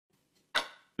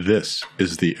This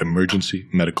is the Emergency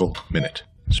Medical Minute,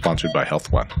 sponsored by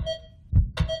Health One.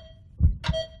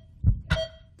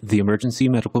 The Emergency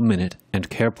Medical Minute and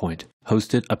CarePoint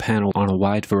hosted a panel on a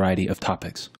wide variety of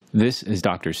topics. This is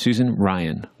Dr. Susan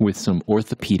Ryan with some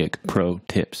orthopedic pro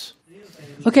tips.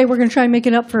 Okay, we're going to try and make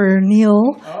it up for Neil.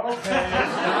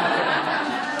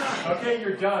 Okay,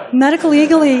 you're done. Medical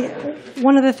legally,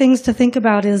 one of the things to think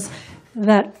about is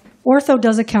that ortho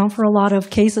does account for a lot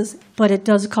of cases, but it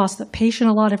does cost the patient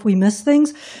a lot if we miss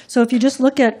things. So if you just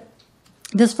look at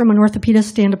this from an orthopedist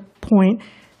standpoint,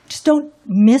 just don't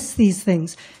miss these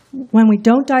things. When we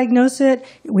don't diagnose it,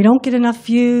 we don't get enough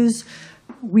views,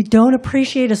 we don't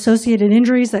appreciate associated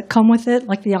injuries that come with it,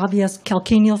 like the obvious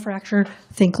calcaneal fracture,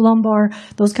 think lumbar,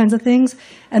 those kinds of things.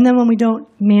 And then when we don't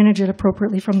manage it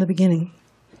appropriately from the beginning.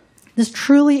 This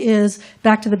truly is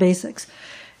back to the basics.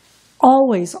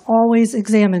 Always, always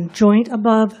examine joint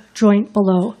above, joint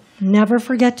below. Never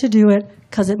forget to do it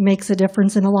because it makes a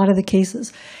difference in a lot of the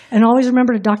cases. And always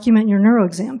remember to document your neuro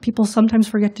exam. People sometimes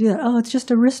forget to do that. Oh, it's just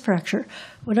a wrist fracture,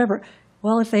 whatever.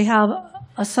 Well, if they have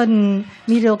a sudden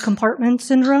medial compartment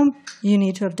syndrome, you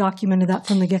need to have documented that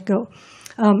from the get-go.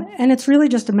 And it's really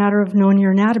just a matter of knowing your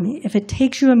anatomy. If it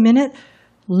takes you a minute,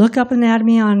 look up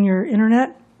anatomy on your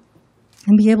internet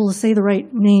and be able to say the right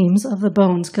names of the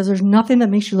bones, because there's nothing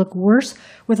that makes you look worse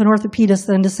with an orthopedist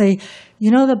than to say, you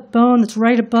know the bone that's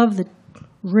right above the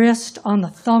wrist on the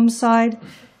thumb side,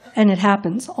 and it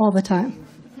happens all the time.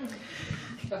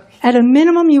 At a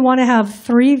minimum, you want to have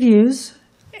 3 views,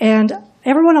 and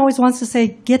everyone always wants to say,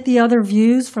 get the other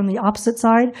views from the opposite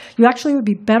side. You actually would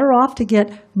be better off to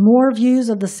get more views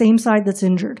of the same side that's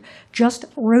injured. Just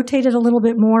rotate it a little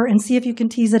bit more and see if you can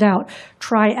tease it out.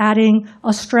 Try adding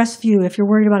a stress view if you're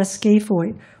worried about a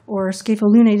scaphoid or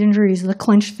scapholunate injuries, the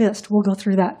clenched fist. We'll go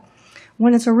through that.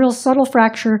 When it's a real subtle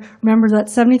fracture, remember that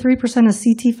 73% of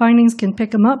CT findings can pick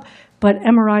them up, but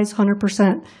MRI's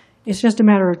 100%. It's just a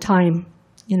matter of time.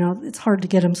 You know, it's hard to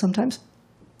get them sometimes,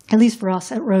 at least for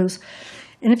us at Rose.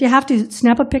 And if you have to,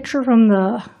 snap a picture from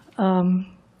the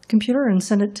computer and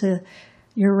send it to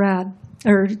your rad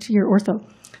or to your ortho.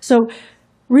 So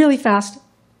really fast,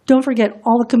 don't forget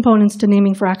all the components to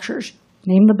naming fractures.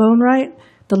 Name the bone right,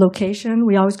 the location.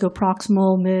 We always go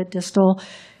proximal, mid, distal.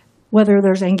 Whether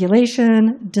there's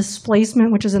angulation,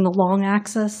 displacement, which is in the long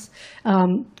axis,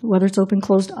 whether it's open,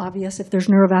 closed, obvious, if there's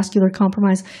neurovascular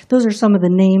compromise. Those are some of the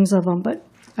names of them, but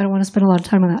I don't want to spend a lot of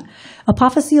time on that.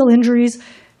 Apophyseal injuries,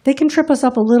 they can trip us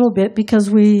up a little bit because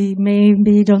we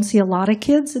maybe don't see a lot of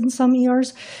kids in some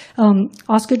ERs.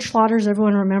 Osgood-Schlatter,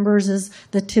 everyone remembers, is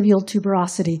the tibial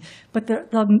tuberosity. But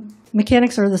the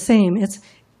mechanics are the same.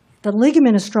 The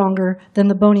ligament is stronger than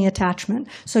the bony attachment.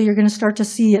 So you're going to start to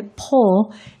see it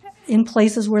pull in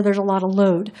places where there's a lot of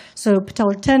load. So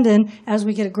patellar tendon, as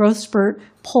we get a growth spurt,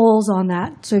 pulls on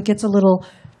that. So it gets a little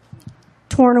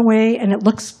torn away, and it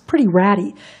looks pretty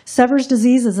ratty. Sever's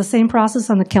disease is the same process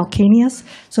on the calcaneus.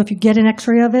 So if you get an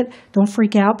x-ray of it, don't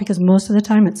freak out, because most of the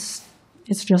time it's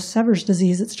just Sever's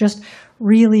disease. It's just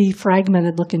really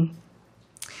fragmented looking.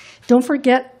 Don't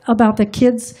forget about the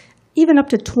kids, even up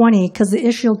to 20, because the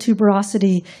ischial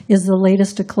tuberosity is the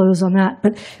latest to close on that.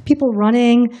 But people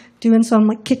running, doing some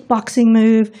like kickboxing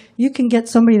move, you can get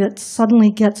somebody that suddenly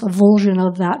gets avulsion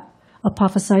of that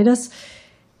apophysitis.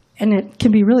 And it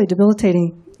can be really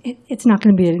debilitating. It's not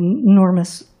going to be an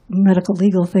enormous medical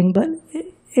legal thing, but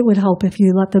it would help if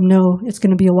you let them know it's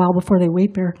going to be a while before they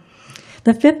weight bear.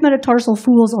 The 5th metatarsal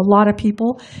fools a lot of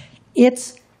people.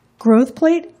 Its growth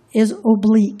plate is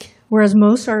oblique, whereas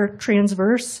most are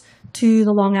transverse to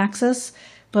the long axis.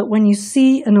 But when you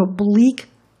see an oblique,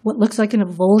 what looks like an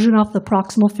avulsion off the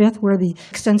proximal 5th, where the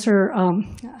extensor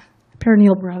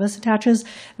perineal brevis attaches,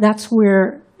 that's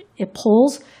where it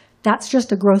pulls. That's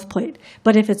just a growth plate.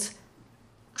 But if it's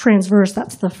transverse,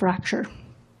 that's the fracture.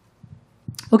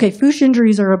 Okay, Fuchs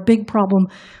injuries are a big problem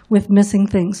with missing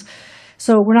things.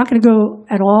 So we're not going to go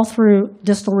at all through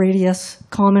distal radius,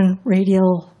 common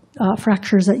radial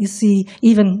fractures that you see,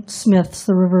 even Smiths,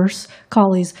 the reverse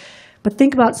collies. But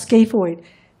think about scaphoid.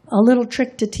 A little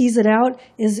trick to tease it out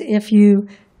is if you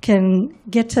can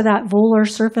get to that volar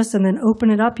surface and then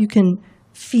open it up, you can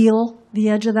feel the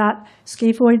edge of that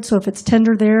scaphoid. So if it's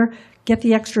tender there, get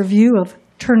the extra view of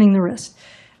turning the wrist.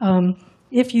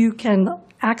 If you can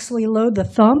axially load the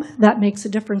thumb, that makes a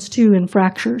difference too in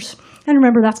fractures. And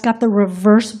remember, that's got the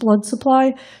reverse blood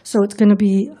supply, so it's going to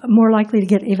be more likely to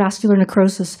get avascular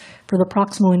necrosis for the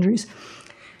proximal injuries.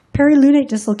 Perilunate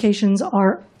dislocations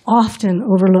are often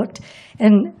overlooked.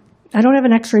 And I don't have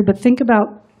an x-ray, but think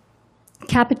about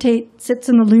capitate, sits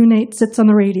in the lunate, sits on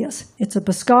the radius. It's a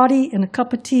biscotti and a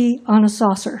cup of tea on a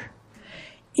saucer.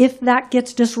 If that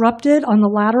gets disrupted on the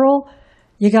lateral,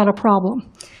 you got a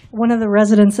problem. One of the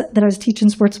residents that I was teaching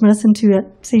sports medicine to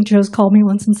at St. Joe's called me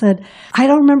once and said, I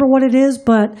don't remember what it is,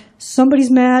 but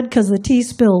somebody's mad because the tea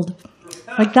spilled.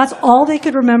 Like, that's all they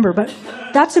could remember, but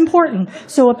that's important.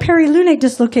 So a perilunate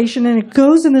dislocation, and it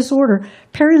goes in this order.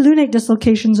 Perilunate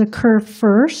dislocations occur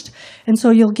first, and so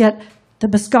you'll get the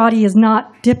biscotti is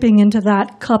not dipping into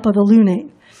that cup of the lunate.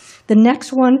 The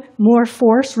next one, more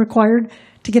force required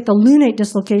to get the lunate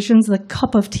dislocations, the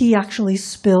cup of tea actually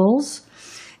spills,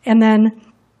 and then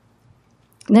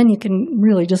you can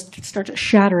really just start to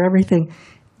shatter everything.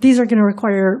 These are going to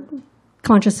require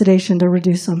conscious sedation to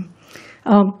reduce them.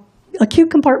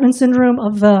 Acute compartment syndrome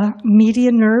of the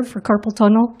median nerve for carpal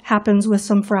tunnel happens with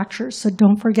some fractures, so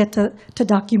don't forget to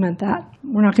document that.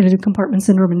 We're not going to do compartment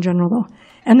syndrome in general, though.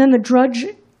 And then the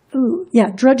DRUJ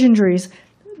injuries.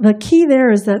 The key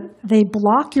there is that they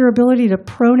block your ability to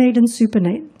pronate and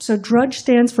supinate. So DRUJ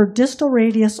stands for distal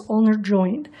radius-ulnar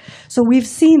joint. So we've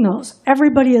seen those.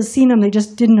 Everybody has seen them. They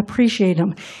just didn't appreciate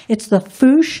them. It's the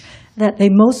foosh that they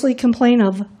mostly complain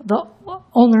of, the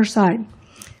ulnar side.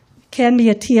 Can be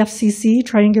a TFCC,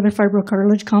 triangular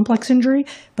fibrocartilage complex injury,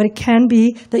 but it can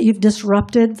be that you've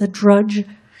disrupted the DRUJ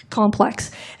complex.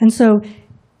 And so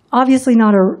obviously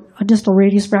not a distal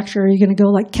radius fracture. Are you going to go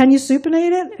like, can you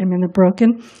supinate it? I mean, they're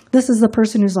broken. This is the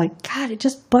person who's like, God, it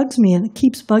just bugs me, and it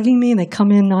keeps bugging me, and they come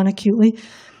in non-acutely.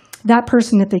 That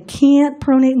person, if they can't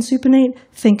pronate and supinate,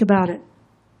 think about it.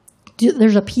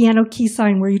 There's a piano key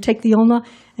sign where you take the ulna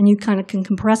and you kind of can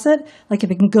compress it. Like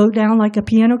if it can go down like a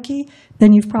piano key,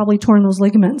 then you've probably torn those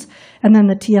ligaments. And then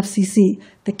the TFCC.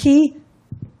 The key,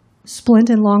 splint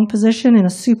in long position in a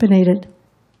supinated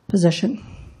position.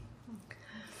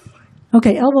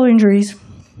 Okay, elbow injuries.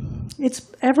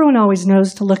 Everyone always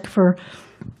knows to look for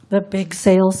the big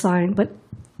sale sign, but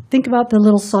think about the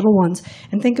little subtle ones.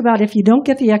 And think about if you don't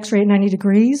get the x-ray at 90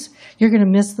 degrees, you're going to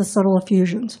miss the subtle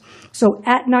effusions. So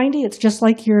at 90, it's just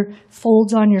like your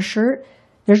folds on your shirt.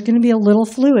 There's going to be a little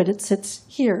fluid. It sits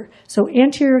here. So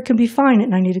anterior can be fine at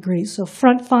 90 degrees. So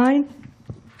front fine,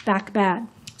 back bad.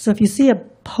 So if you see a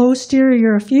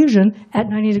posterior effusion at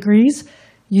 90 degrees,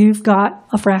 you've got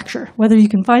a fracture. Whether you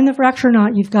can find the fracture or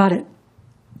not, you've got it.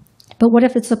 But what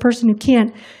if it's the person who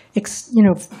can't,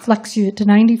 flex you to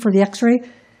 90 for the x-ray?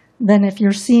 Then if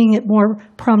you're seeing it more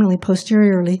prominently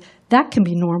posteriorly, that can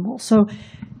be normal. So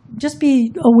just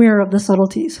be aware of the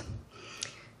subtleties.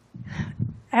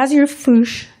 As you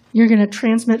foosh, you're going to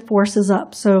transmit forces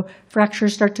up. So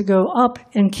fractures start to go up,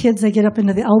 and kids, they get up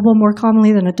into the elbow more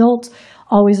commonly than adults.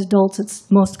 Always adults,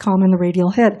 it's most common the radial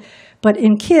head. But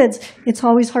in kids, it's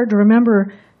always hard to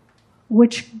remember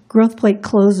which growth plate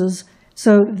closes.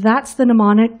 So that's the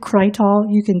mnemonic, Krytal.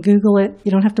 You can Google it.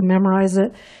 You don't have to memorize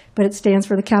it. But it stands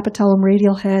for the capitellum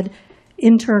radial head,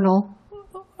 internal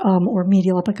or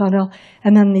medial epicondyle,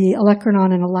 and then the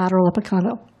olecranon and a lateral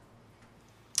epicondyle.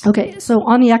 Okay, so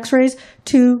on the x-rays,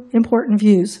 two important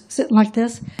views. Sitting like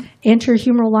this, anterior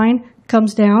humeral line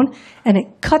comes down, and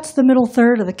it cuts the middle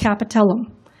third of the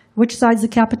capitellum. Which side's the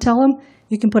capitellum?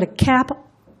 You can put a cap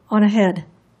on a head,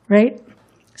 right?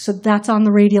 So that's on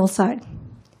the radial side,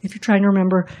 if you're trying to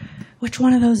remember which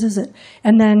one of those is it.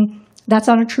 And then that's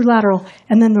on a true lateral.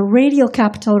 And then the radial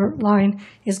capitellar line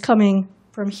is coming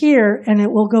from here, and it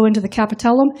will go into the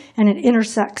capitellum, and it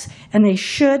intersects. And they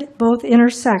should both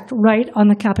intersect right on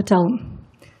the capitellum.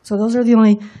 So those are the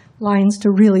only lines to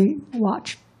really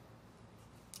watch.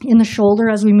 In the shoulder,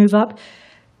 as we move up,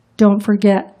 don't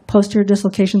forget, posterior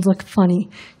dislocations look funny.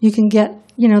 You can get,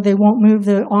 they won't move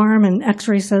the arm, and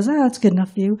x-ray says, that's good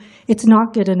enough view. It's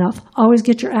not good enough. Always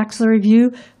get your axillary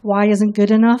view. Why isn't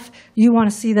good enough? You want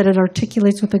to see that it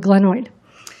articulates with the glenoid.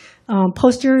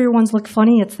 Posterior ones look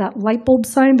funny. It's that light bulb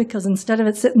sign, because instead of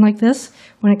it sitting like this,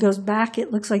 when it goes back,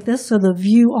 it looks like this. So the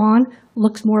view on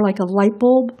looks more like a light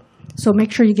bulb. So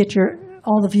make sure you get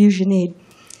all the views you need.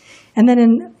 And then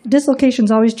in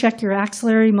dislocations, always check your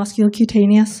axillary,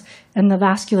 musculocutaneous, and the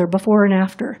vascular before and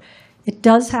after. It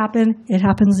does happen. It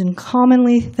happens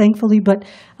commonly, thankfully, but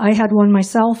I had one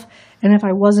myself, and if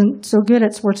I wasn't so good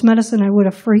at sports medicine, I would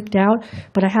have freaked out.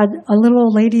 But I had a little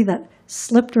old lady that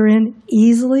slipped her in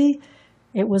easily.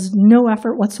 It was no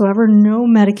effort whatsoever, no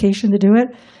medication to do it.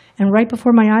 And right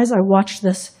before my eyes, I watched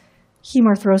this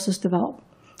hemarthrosis develop.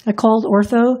 I called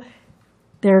Ortho.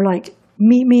 They're like,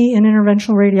 meet me in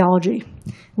interventional radiology.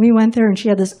 We went there, and she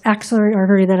had this axillary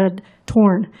artery that had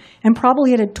torn. And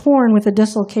probably it had torn with a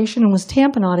dislocation and was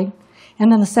tamponading.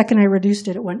 And then the second I reduced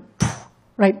it, it went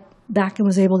right back and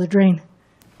was able to drain.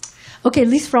 Okay,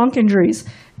 Lis Franck injuries.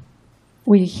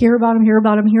 We hear about them.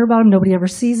 Nobody ever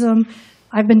sees them.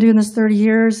 I've been doing this 30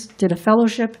 years, did a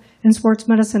fellowship in sports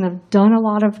medicine, have done a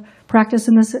lot of practice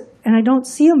in this, and I don't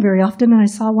see them very often, and I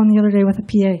saw one the other day with a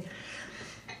PA.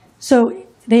 So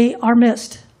they are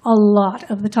missed a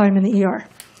lot of the time in the ER.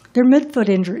 They're midfoot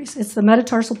injuries. It's the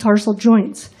metatarsal-tarsal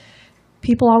joints.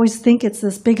 People always think it's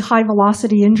this big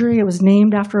high-velocity injury. It was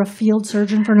named after a field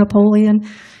surgeon for Napoleon,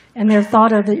 and they're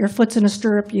thought of that your foot's in a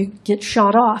stirrup, you get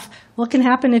shot off. What can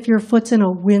happen if your foot's in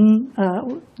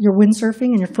you're windsurfing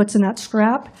and your foot's in that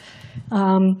strap?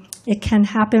 It can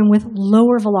happen with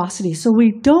lower velocity. So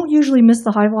we don't usually miss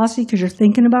the high velocity because you're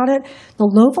thinking about it. The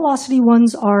low velocity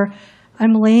ones are,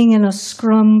 I'm laying in a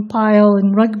scrum pile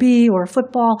in rugby or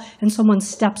football and someone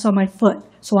steps on my foot.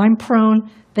 So I'm prone,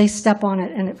 they step on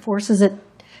it, and it forces it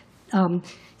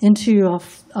into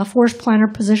a forced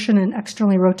plantar position and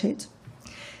externally rotates.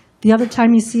 The other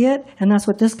time you see it, and that's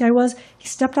what this guy was, he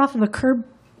stepped off of a curb,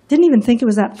 didn't even think it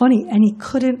was that funny, and he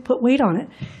couldn't put weight on it.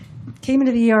 Came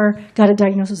into the ER, got a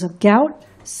diagnosis of gout,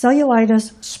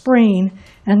 cellulitis, sprain,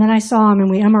 and then I saw him and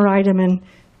we MRI'd him and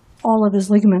all of his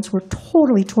ligaments were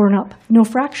totally torn up, no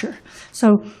fracture.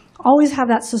 So always have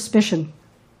that suspicion.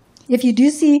 If you do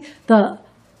see the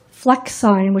flex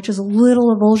sign, which is a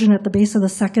little avulsion at the base of the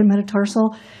second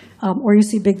metatarsal, or you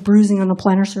see big bruising on the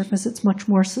plantar surface, it's much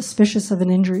more suspicious of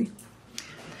an injury.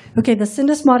 Okay, the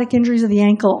syndesmotic injuries of the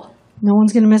ankle. No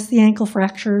one's going to miss the ankle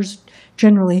fractures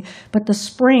generally, but the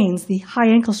sprains, the high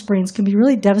ankle sprains, can be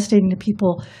really devastating to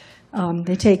people.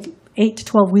 They take 8 to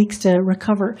 12 weeks to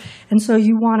recover. And so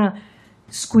you want to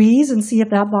squeeze and see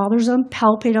if that bothers them,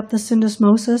 palpate up the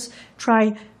syndesmosis,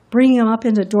 try bringing them up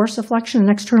into dorsiflexion and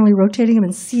externally rotating them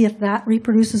and see if that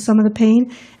reproduces some of the pain.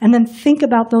 And then think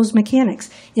about those mechanics.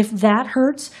 If that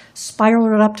hurts,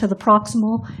 spiral it up to the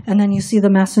proximal, and then you see the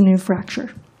Massenou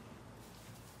fracture.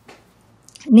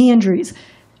 Knee injuries.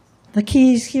 The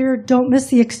keys here, don't miss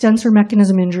the extensor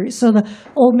mechanism injuries. So the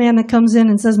old man that comes in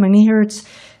and says, my knee hurts,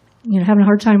 having a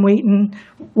hard time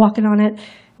walking on it,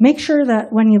 make sure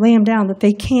that when you lay them down that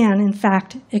they can, in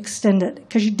fact, extend it,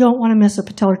 because you don't want to miss a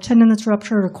patellar tendon that's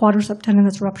ruptured or quadricep tendon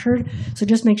that's ruptured. So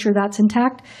just make sure that's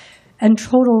intact. And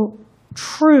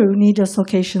true knee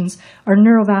dislocations are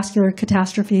neurovascular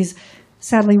catastrophes.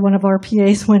 Sadly, one of our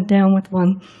PAs went down with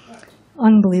one.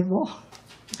 Unbelievable.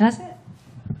 That's it.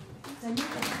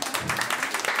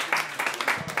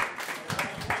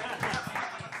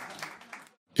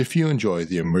 If you enjoy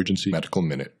the Emergency Medical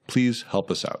Minute, please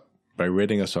help us out by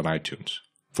rating us on iTunes.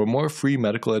 For more free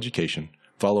medical education,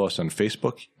 follow us on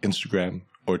Facebook, Instagram,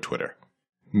 or Twitter.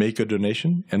 Make a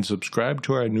donation and subscribe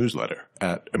to our newsletter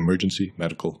at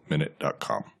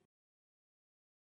emergencymedicalminute.com.